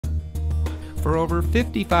For over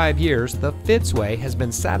 55 years, the Fitzway has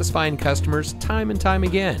been satisfying customers time and time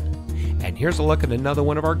again. And here's a look at another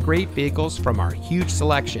one of our great vehicles from our huge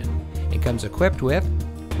selection. It comes equipped with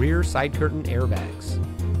rear side curtain airbags,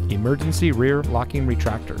 emergency rear locking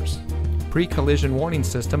retractors, pre-collision warning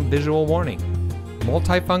system visual warning,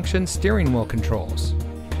 multifunction steering wheel controls,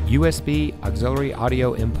 USB auxiliary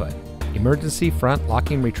audio input, emergency front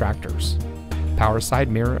locking retractors, power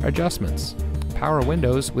side mirror adjustments, power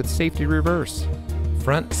windows with safety reverse,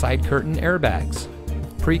 front side curtain airbags,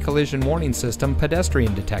 pre-collision warning system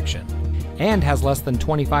pedestrian detection, and has less than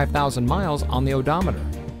 25,000 miles on the odometer.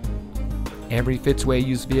 Every Fitzway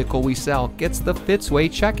used vehicle we sell gets the Fitzway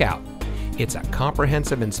checkout. It's a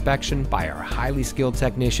comprehensive inspection by our highly skilled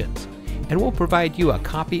technicians, and we'll provide you a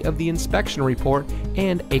copy of the inspection report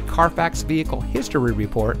and a Carfax vehicle history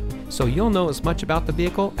report so you'll know as much about the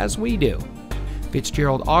vehicle as we do.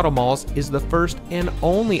 Fitzgerald Auto Malls is the first and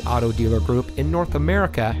only auto dealer group in North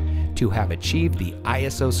America to have achieved the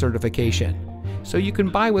ISO certification, so you can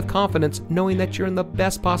buy with confidence knowing that you're in the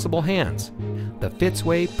best possible hands. The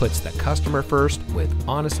Fitzway puts the customer first with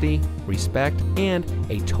honesty, respect, and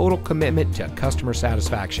a total commitment to customer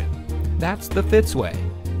satisfaction. That's the Fitzway.